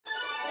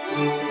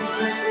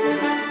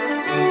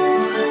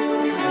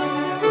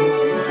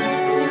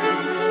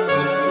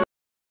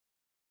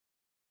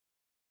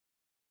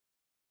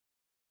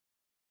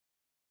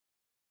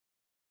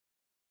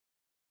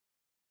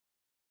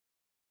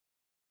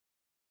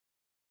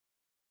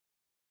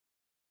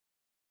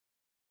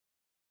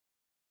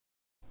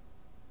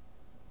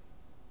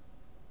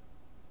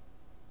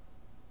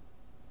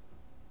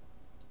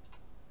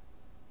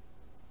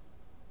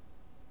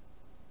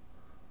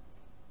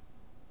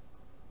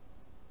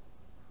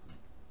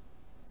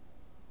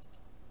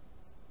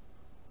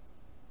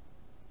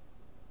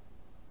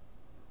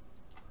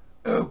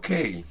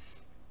Okay,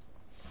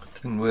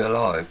 then we're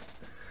live.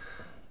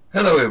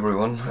 Hello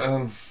everyone.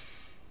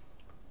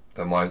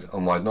 I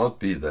might not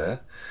be there.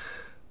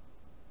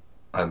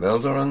 I'm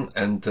Eldoran,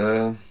 and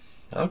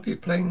I'll be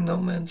playing No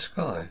Man's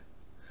Sky.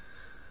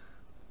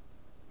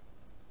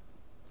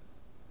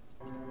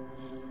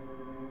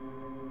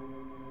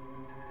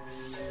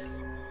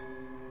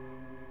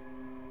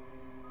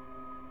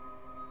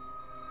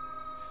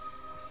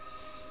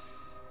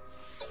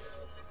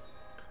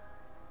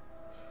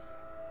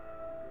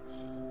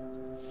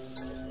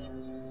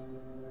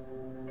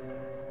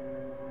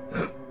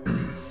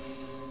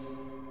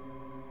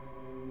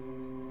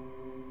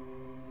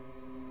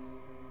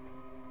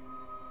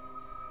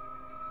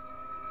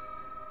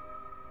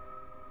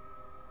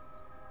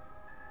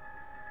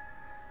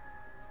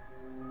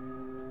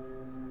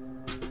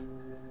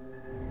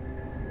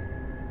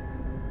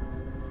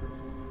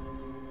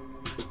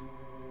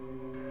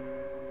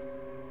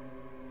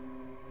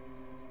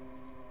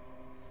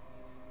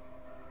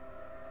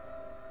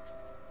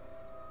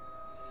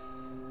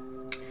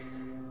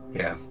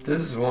 Yeah,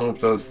 this is one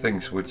of those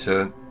things which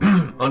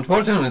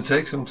unfortunately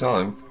takes some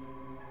time.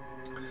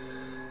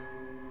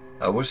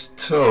 I was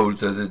told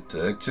that it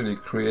actually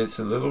creates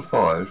a little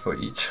file for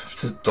each of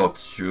the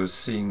dots you're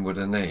seeing with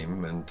a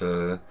name, and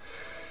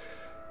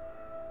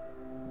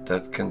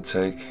that can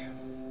take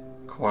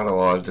quite a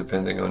while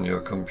depending on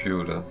your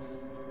computer.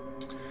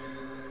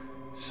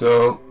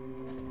 So,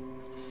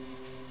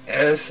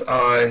 as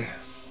I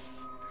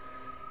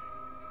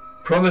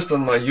promised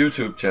on my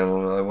YouTube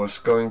channel, I was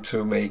going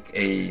to make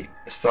a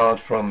start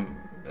from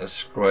a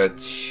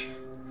scratch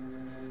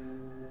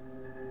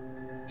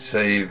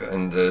save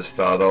and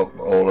start up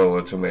all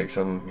over to make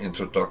some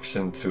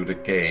introduction to the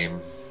game.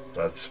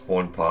 That's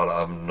one part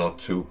I'm not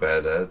too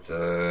bad at,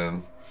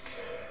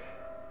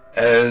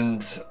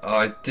 and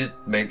I did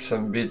make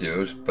some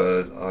videos,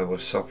 but I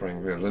was suffering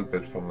a little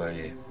bit from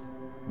a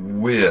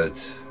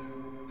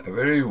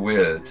very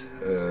weird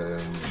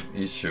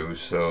issue,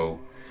 so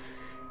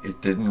it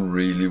didn't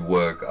really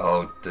work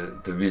out.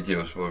 The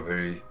videos were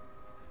very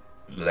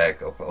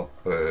lack of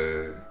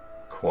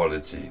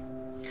quality.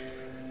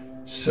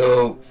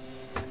 So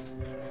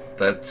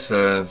that's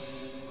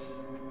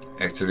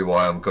actually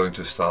why I'm going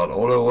to start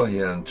all over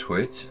here on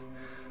Twitch,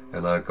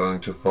 and I'm going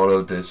to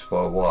follow this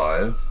for a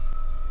while,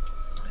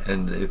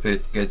 and if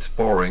it gets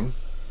boring,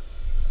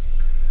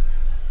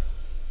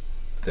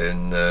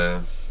 then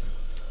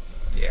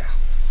yeah,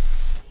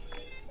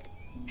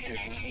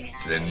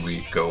 then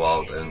we go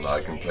out and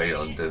I can play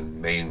on the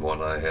main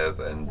one I have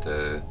and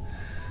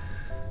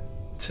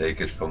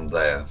take it from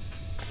there.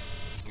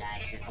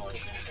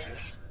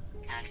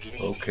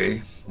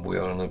 Okay, we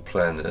are on a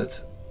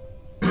planet.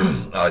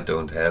 I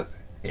don't have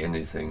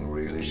anything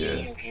really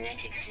here,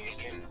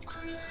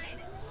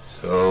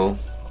 so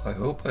I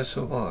hope I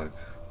survive.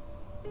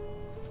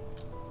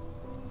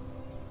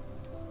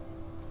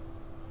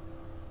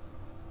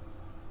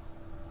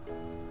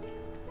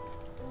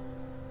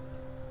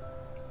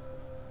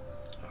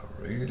 I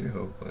really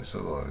hope I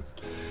survive.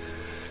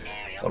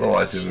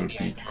 Otherwise it will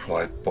be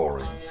quite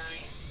boring.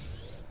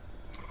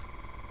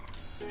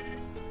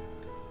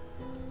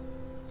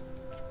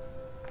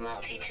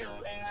 Multi-tool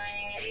and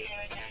mining laser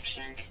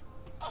attachment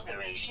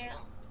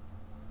operational.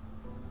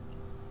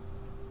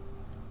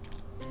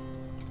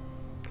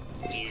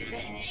 User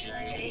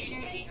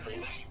initialization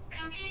sequence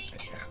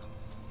complete.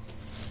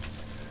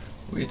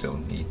 We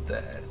don't need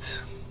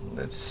that.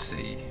 Let's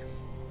see.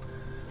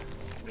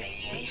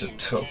 It's a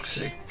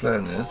toxic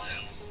planet.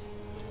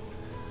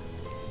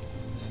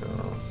 So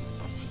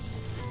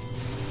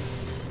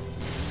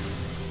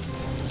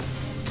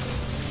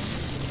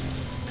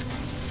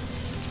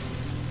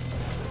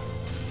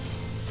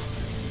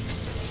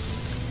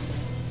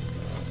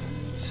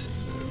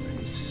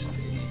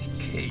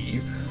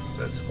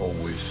that's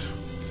always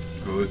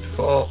good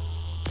for.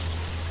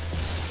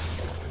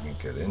 Let me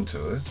get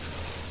into it.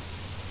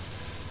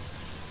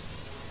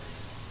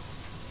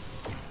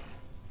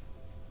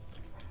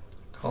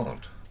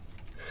 Can't.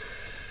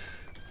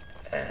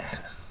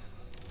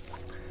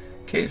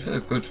 Caves are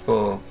good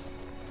for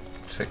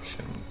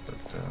protection, but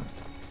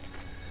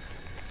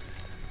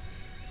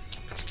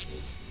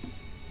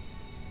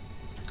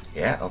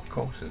yeah, of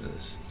course it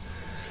is.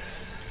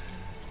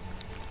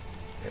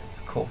 Yeah,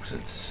 of course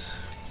it's.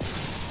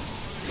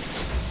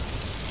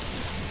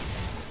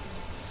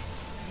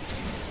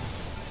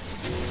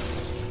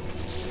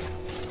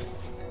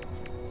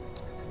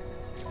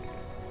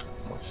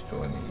 do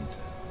I need?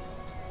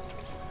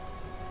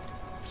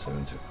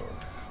 75.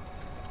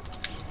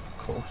 Of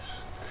course.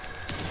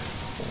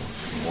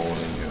 It's more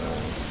than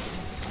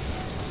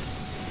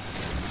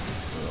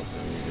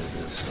needed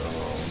this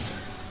amount.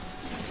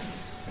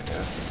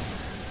 Yeah.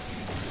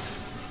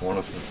 One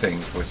of the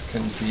things which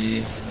can be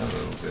a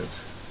little bit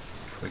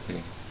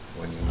tricky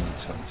when you need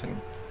something.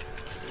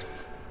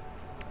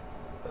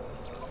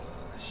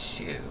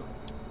 Shoot.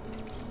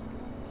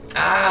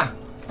 Ah!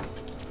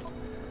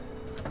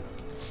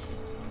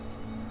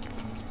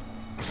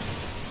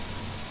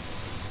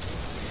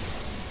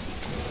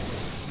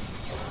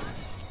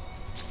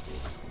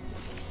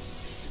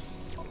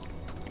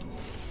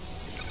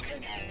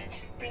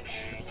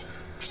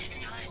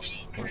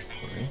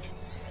 Hopefully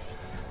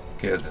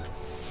get it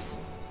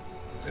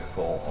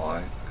before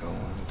I go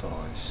and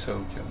die.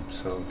 Sodium,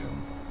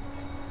 sodium,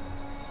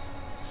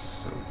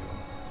 sodium.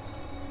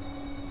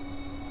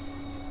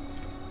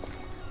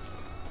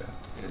 That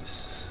is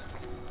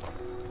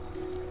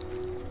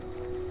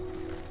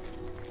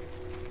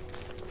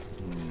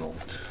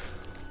not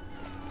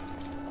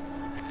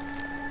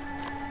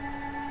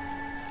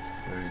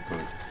very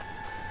good.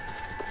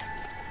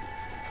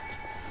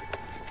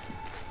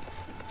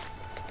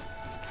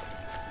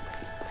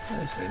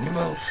 There's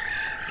animals.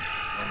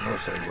 I'm not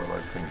saying what I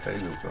think they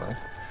look like.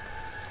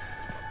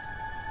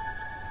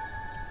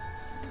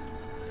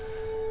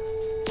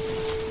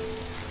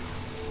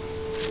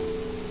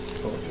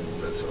 Oh,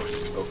 that's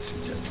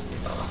oxygen.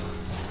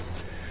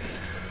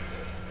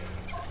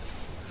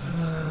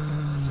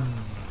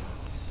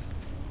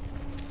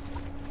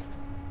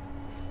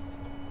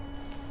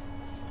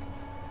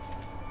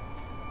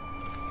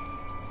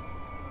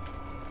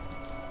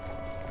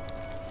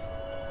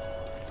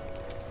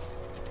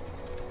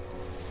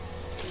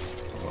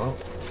 Well,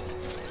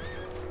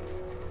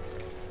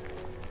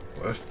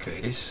 worst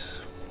case.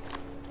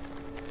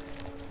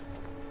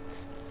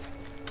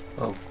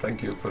 Oh,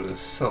 thank you for the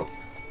sub.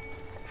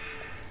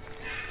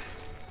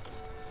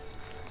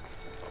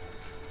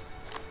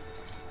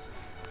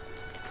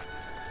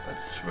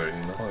 That's very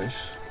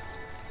nice.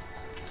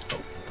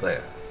 Oh,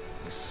 there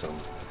is some.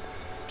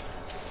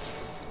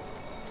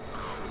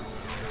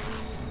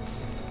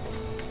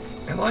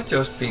 Am I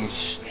just being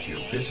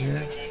stupid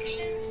here?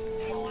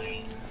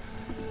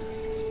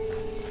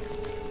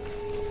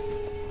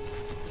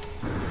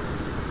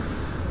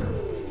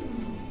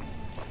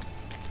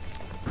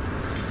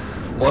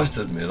 Must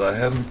admit, I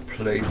haven't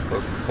played for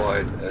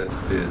quite a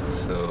bit,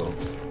 so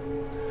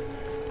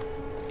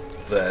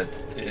that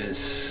is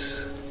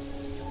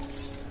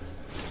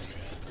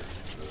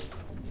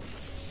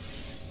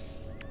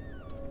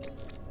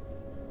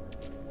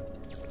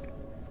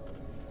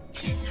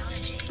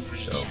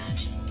so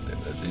then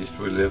at least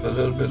we live a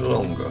little bit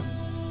longer.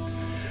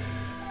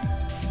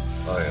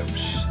 I am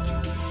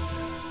stupid,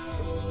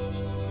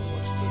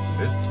 must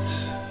admit.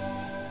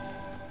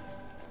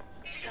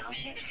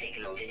 Starship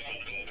signal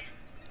detected.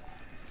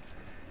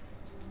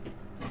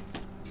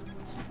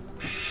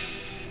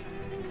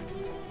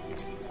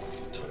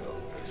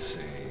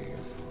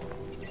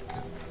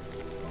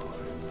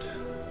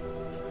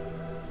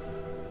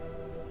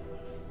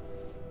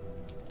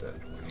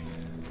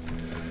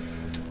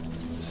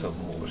 Some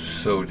more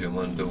sodium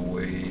on the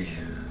way.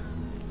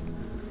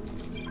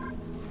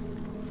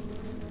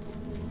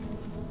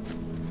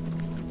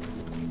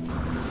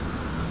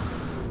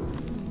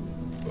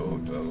 Oh,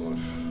 that was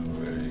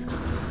very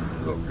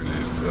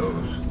luckily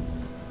close.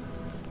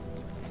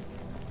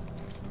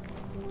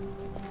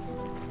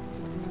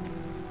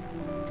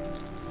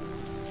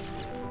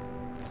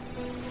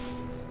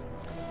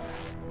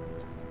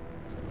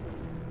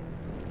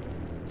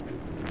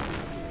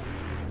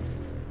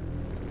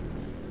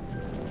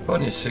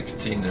 Funny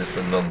 16 is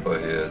the number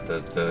here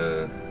that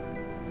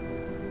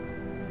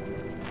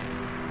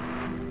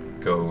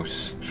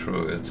goes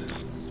through it.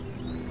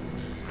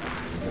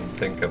 You can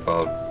think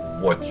about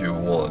what you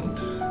want.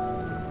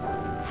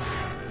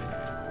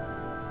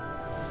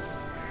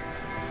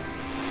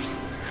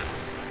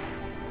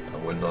 I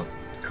will not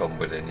come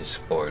with any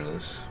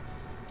spoilers.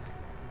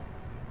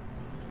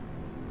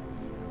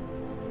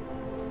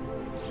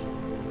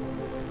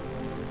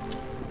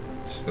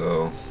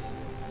 So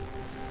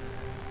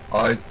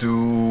I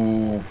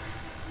do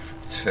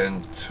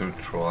tend to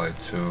try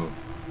to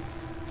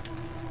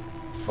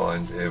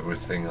find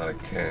everything I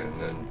can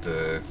and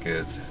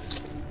get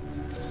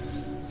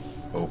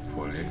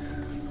hopefully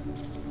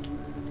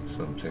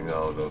something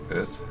out of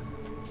it.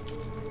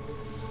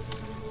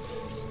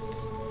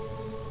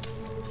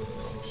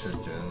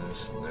 Oxygen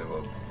is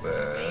never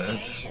bad.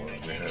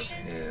 What we have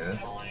here.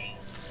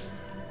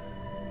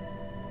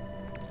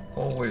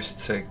 Always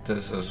take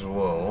this as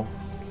well.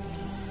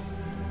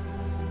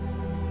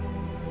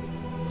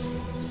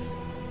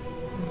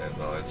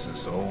 Lights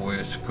is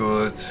always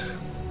good.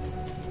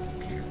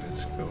 Keep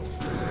it going.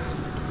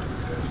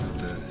 And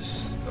the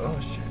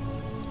starship.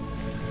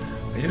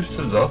 I used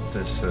to love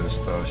this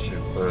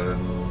starship.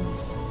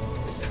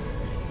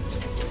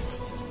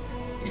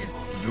 It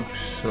looks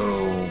so,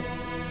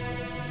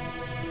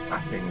 I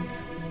think,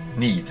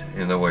 neat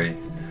in a way.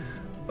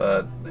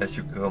 But as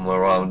you come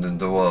around in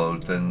the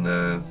world, then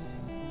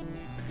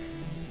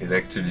it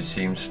actually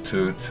seems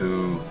to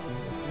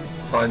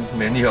find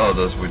many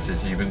others, which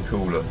is even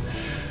cooler.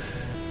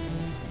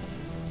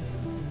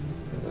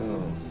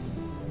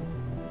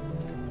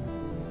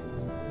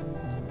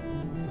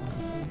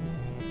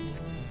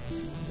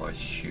 My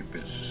ship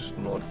is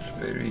not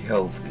very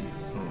healthy.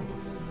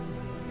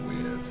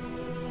 Weird.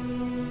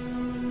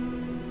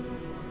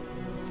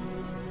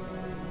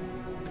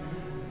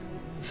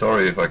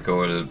 Sorry if I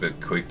go a little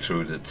bit quick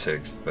through the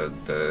text, but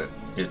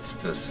it's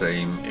the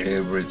same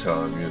every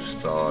time you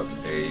start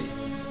a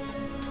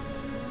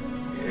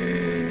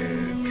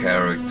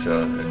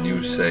character, a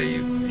new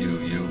save.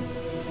 You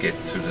get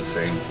to the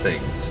same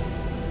things.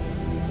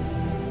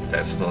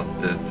 That's not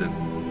the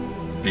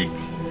big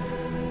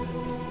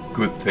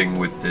good thing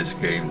with this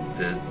game.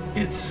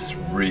 It's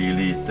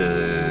really the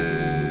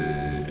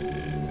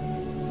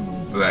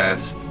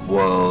vast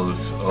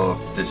worlds of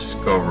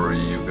discovery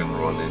you can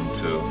run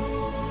into.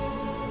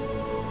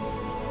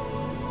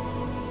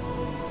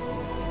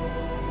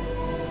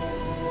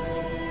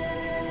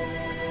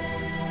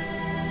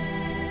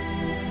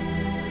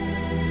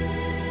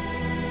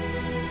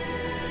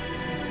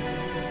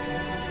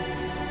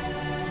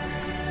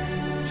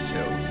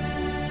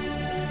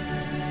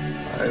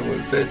 I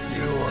will bet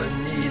you I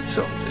need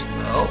something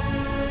now.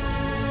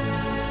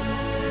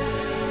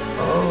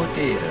 Oh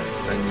dear,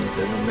 I need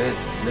a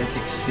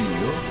magic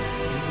seal.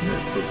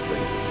 That good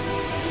place.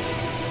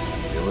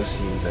 Never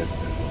seen that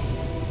before.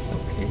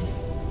 Okay.